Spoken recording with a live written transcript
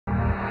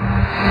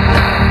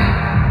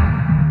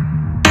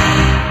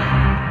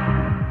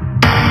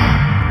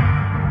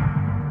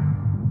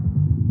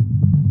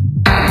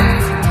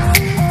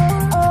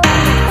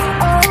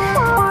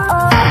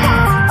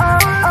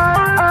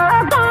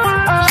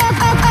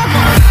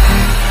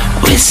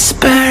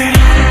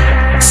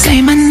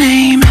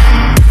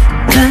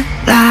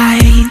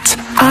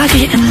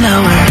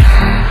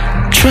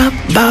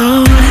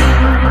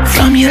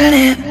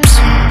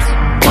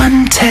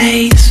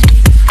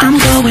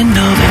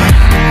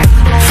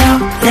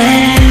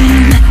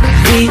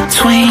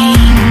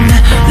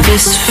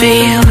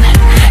feel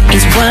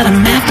is what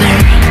I'm after.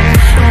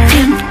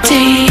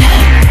 Empty,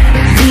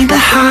 need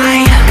the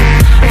high,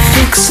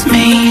 fix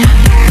me.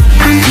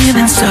 I'm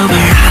feeling sober,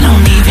 I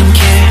don't even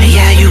care.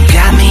 Yeah, you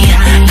got me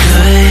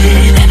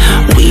good.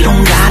 We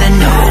don't gotta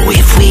know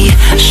if we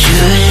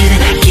should.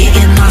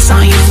 Getting lost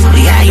on you,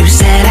 yeah, you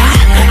said I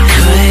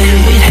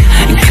could.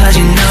 Cause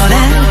you know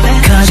that,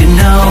 cause you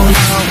know.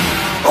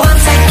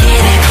 Once I get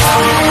it,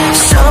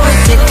 so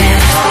addicted,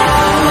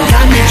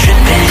 got me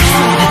tripping,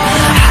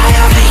 high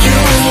off of you.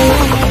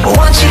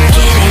 Once you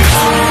get it,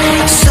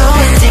 so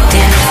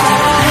addicted,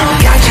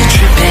 got you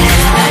tripping,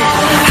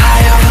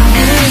 high off of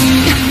me.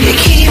 You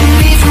keep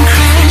me from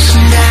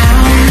crashing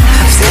down.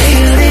 Stay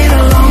a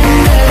little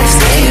longer,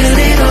 stay a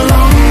little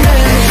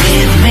longer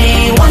with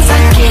me. Once I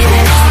get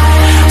it,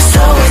 so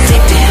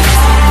addicted,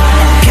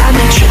 got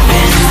me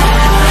tripping,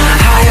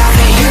 high off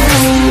of you.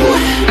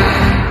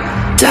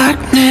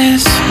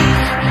 Darkness,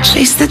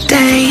 chase the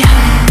day,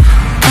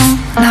 all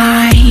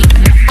night.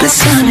 The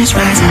sun is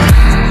rising,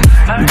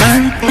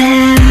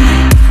 burning,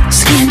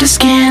 skin to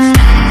skin,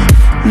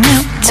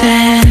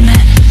 melting.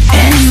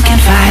 And you can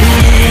fight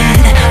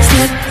it,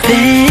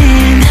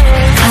 slipping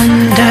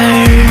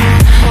under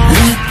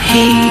the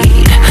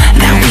heat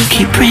that we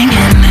keep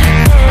bringing.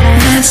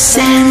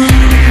 Messing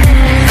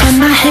on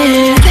my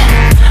head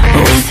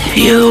with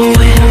you.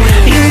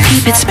 You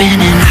keep it spinning,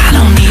 I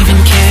don't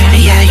even care.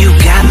 Yeah, you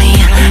got me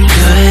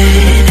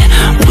good.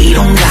 We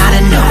don't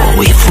gotta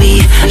know if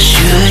we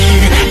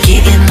should.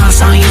 Getting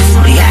lost on you,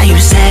 yeah, you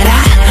said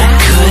I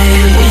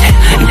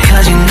could.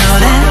 Cause you know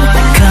that,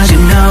 cause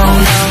you know.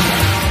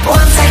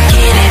 Once I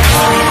get it,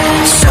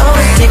 so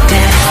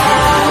addicted,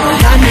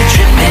 got me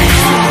tripping,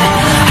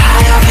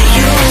 high off of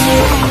you.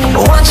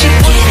 Once you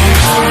get it,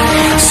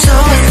 so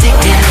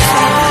addicted,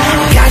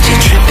 got you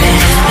tripping,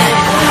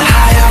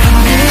 high off of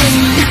me.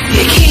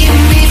 You keep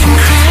me from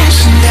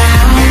crashing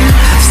down.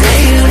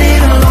 Stay a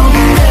little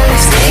longer,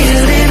 stay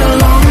a little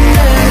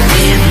longer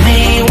with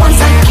me. Once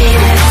I get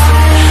it,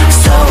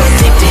 so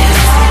addicted,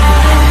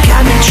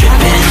 got me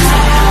tripping,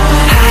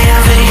 high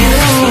off of you.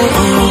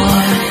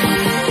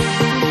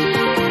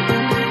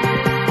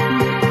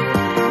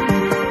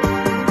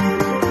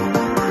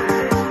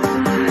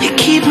 You're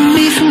keeping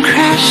me from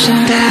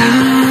crashing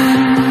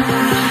down.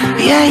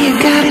 Yeah, you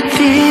got it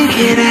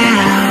figured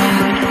out.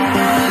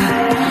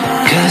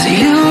 Cause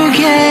you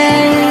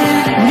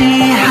get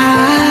me high.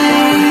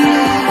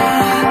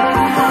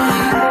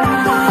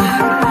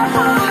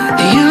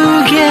 You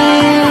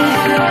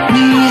get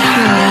me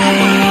high.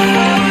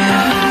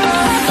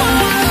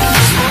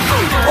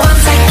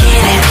 Once I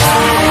get it,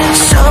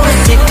 so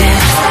addicted,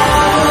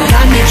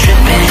 got me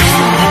tripping,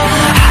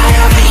 high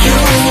off of you.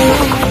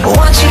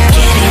 Once you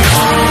get it,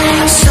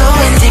 so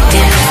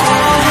addicted,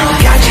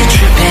 got you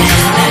tripping,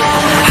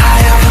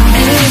 high off of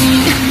me.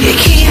 You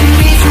keep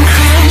me from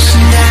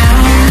crashing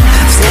down.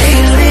 Stay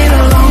a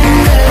little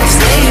longer,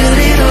 stay a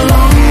little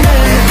longer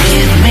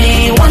with me.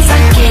 Once I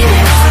get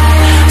it,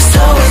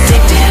 so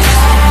addicted,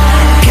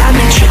 got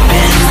me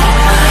tripping,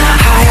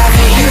 high off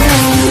of you,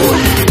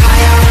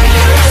 high off of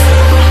you,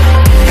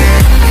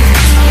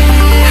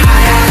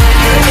 high off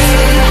of you.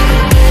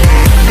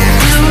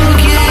 You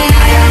get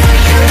high off of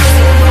you,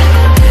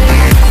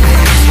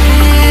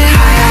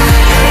 high off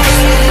of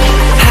you,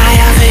 high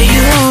off of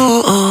you.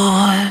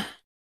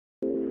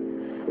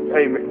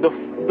 Hey, man, the f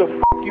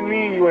you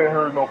mean you ain't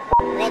heard no f?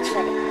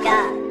 Literally,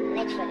 God.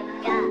 Literally,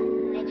 God.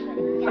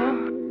 Literally, God.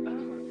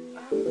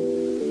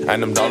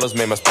 And them dollars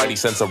made my spidey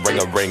sense a ring,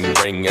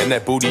 ring. And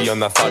that booty on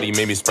that thotty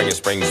made me spring.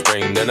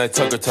 Then I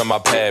took her to my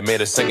pad, made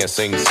her sing.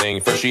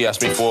 First she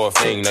asked me for a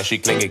thing, now she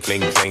cling.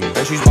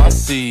 And she's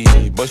bossy,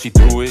 but she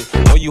threw it.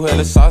 Oh, you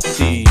hella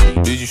saucy,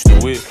 did you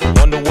stew it?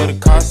 Wonder what it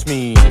cost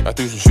me. I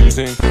threw some shoes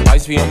in,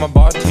 ice be on my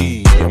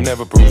body, I'm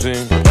never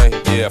bruising. Hey,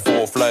 yeah,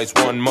 4 flights,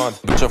 1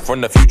 month. Bitch up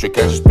from the future,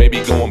 catch this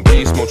baby going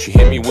beast mode. She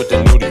hit me with the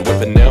nudie,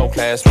 whipping nail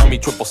class. Round me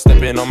triple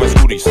stepping on my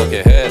scooty, suck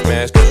your head,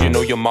 man. Cause you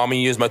know your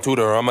mommy is my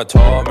tutor, I'm a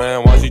tall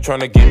man. Why she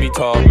tryna get me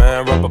tall,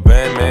 man? Rubber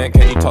band, man.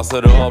 Can you toss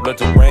it up? Let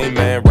the rain,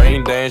 man.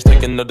 Rain dance,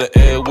 take another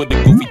L with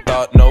the goofy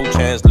thought. No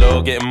chance,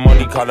 love getting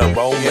money, call it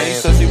romance. Hey,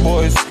 sassy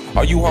boys,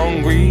 are you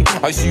hungry?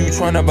 I see you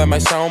tryna buy my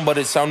sound, but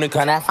it sounded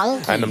kinda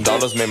funky. And them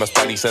dollars made my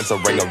spidey sense a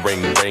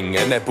ring.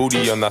 And that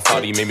booty on that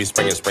thotty made me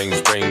spring.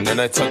 Then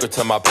I took her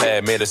to my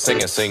pad, made her sing.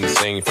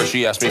 First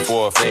she asked me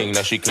for a thing,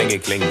 now she cling.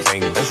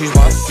 And she's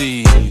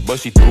bossy, but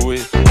she threw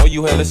it. Oh,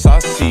 you hella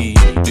saucy,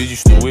 did you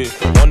stew it?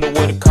 Wonder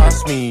what it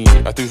cost me.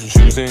 I threw some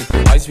shoes in,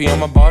 ice be on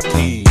my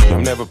body,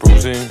 I'm never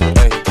bruising.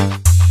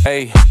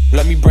 Hey,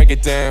 let me break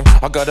it down.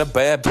 I got a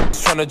bad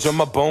bitch tryna jump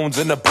my bones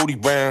in the booty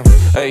round.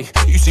 Hey,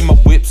 you see my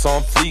whips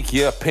on fleek,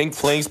 yeah, pink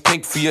flames,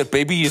 pink Fiat,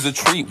 baby is a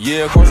treat.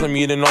 Yeah, of course I'm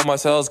eating all my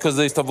cells cause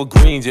they stuff with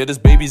greens. Yeah, this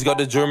baby's got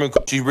the German,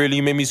 she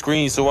really made me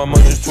scream. So I'ma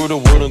just tour the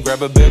world and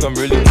grab a bag, I'm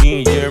really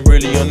keen. Yeah, I'm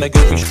really on that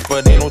goofy shit,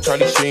 but ain't no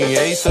Charlie Sheen.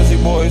 Hey, sassy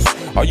boys,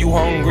 are you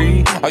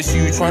hungry? I see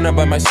you tryna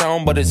buy my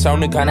sound, but it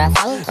sounded kinda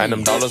funky. And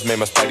them dollars made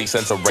my spidey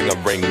sense a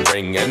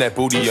ring. And that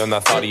booty on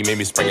that thotty made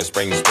me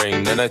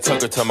spring. Then I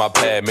took her to my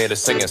pad, made her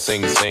sing.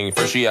 sing.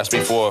 First she asked me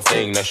for a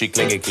thing, now she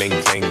cling.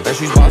 Then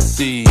she's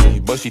bossy,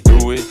 but she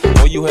threw it.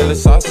 Oh, you hella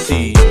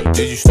saucy,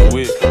 did you stew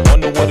it?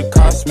 Wonder what it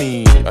cost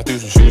me. I threw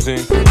some shoes in,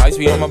 ice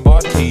be on my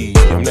body,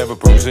 I'm never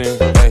bruising.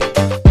 Hey.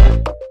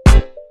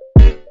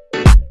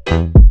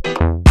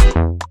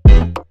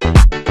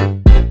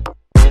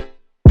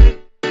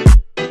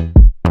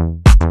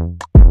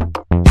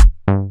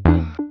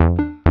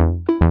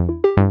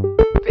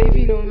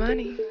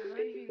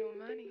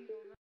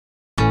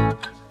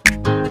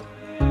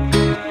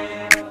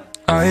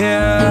 Oh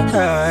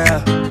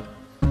yeah.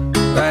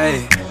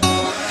 Hey.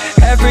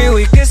 Every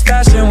week is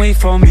fashion week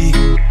for me.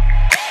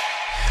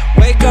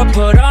 Wake up,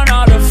 put on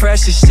all the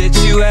freshest shit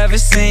you ever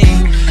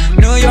seen.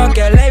 New York,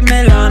 LA,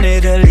 Milan,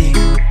 Italy.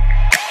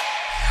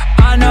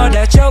 I know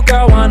that your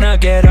girl wanna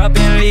get up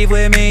and leave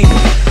with me.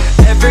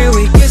 Every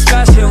week is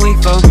fashion week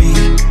for me.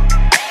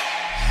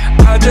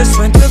 I just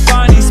went to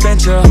Barney,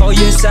 spent your whole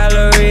year's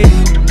salary.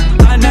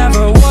 I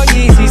never wore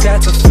Yeezys,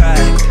 that's a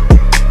fact.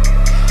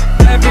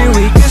 Every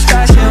week is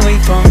fashion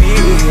week for me.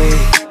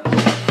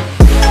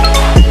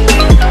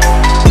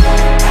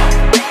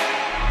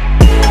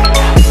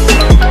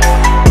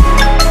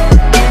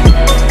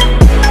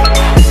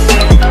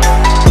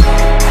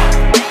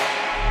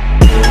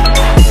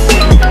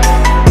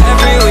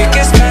 Every week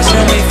is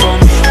fashion week for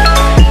me.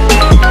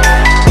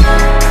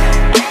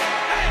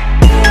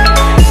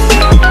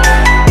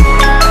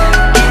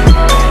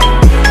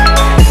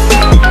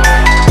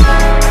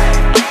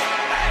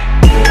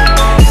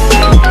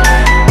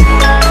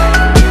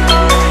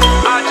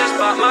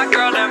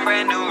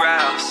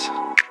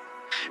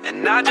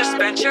 And I just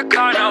spent your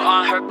car note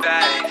on her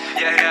bag.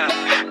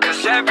 Yeah.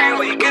 Cause every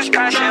week is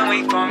fashion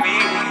week for me.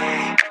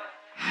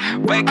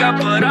 Wake up,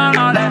 put on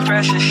all that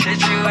freshest shit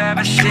you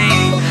ever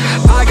seen.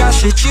 I got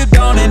shit you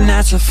don't, and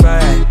that's a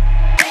fact.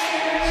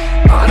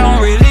 I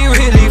don't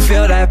really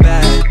feel that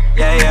bad.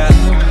 Yeah.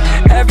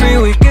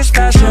 Every week is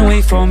fashion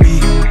week for me.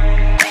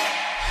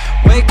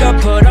 Wake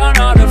up, put on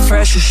all the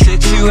freshest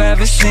shit you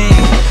ever seen.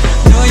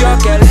 New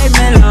York, LA,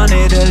 Milan,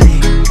 Italy.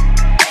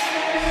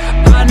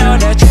 I know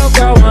that your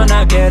girl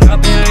wanna get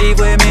up and leave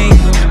with me.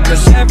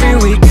 Cause every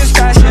week is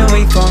fashion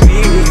week for me.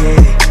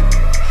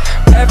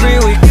 Every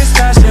week